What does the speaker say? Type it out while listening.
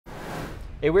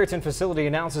A Weirton facility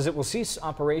announces it will cease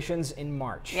operations in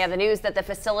March. Yeah, the news that the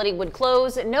facility would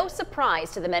close, no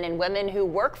surprise to the men and women who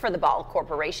work for the Ball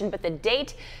Corporation, but the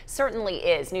date certainly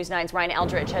is. News 9's Ryan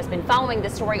Eldridge has been following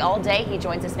this story all day. He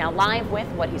joins us now live with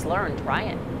what he's learned.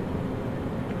 Ryan.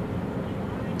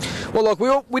 Well, look,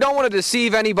 we don't want to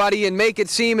deceive anybody and make it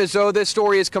seem as though this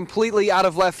story is completely out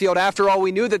of left field. After all,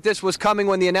 we knew that this was coming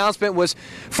when the announcement was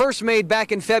first made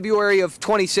back in February of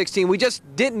 2016. We just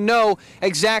didn't know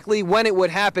exactly when it would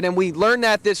happen, and we learned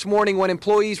that this morning when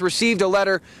employees received a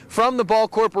letter from the Ball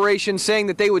Corporation saying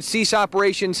that they would cease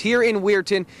operations here in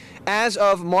Weirton as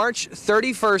of March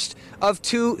 31st of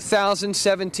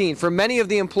 2017. For many of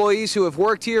the employees who have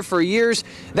worked here for years,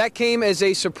 that came as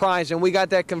a surprise, and we got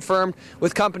that confirmed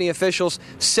with company officials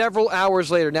several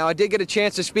hours later. Now, I did get a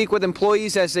chance to speak with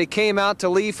employees as they came out to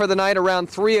leave for the night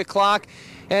around 3 o'clock,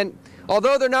 and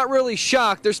although they're not really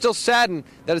shocked, they're still saddened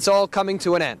that it's all coming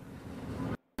to an end.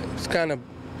 It's kind of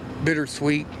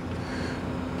bittersweet.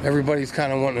 Everybody's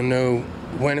kind of wanting to know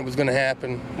when it was going to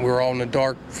happen. We were all in the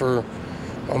dark for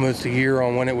almost a year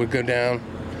on when it would go down.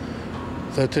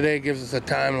 So today gives us a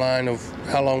timeline of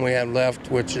how long we have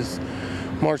left, which is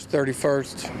March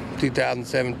 31st,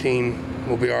 2017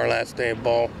 will be our last day of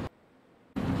Ball.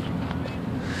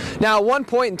 Now, at one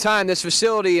point in time, this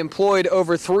facility employed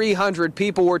over 300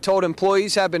 people. We're told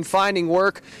employees have been finding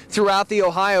work throughout the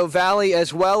Ohio Valley,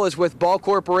 as well as with Ball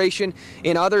Corporation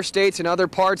in other states and other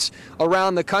parts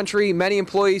around the country. Many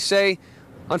employees say,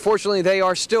 unfortunately, they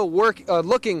are still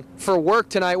looking for work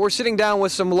tonight. We're sitting down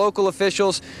with some local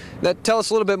officials that tell us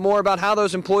a little bit more about how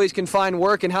those employees can find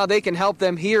work and how they can help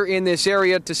them here in this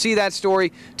area. To see that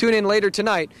story, tune in later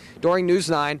tonight during News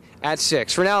 9 at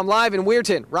 6. For now, I'm live in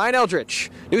Weirton. Ryan Eldridge,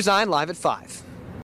 News 9 live at 5.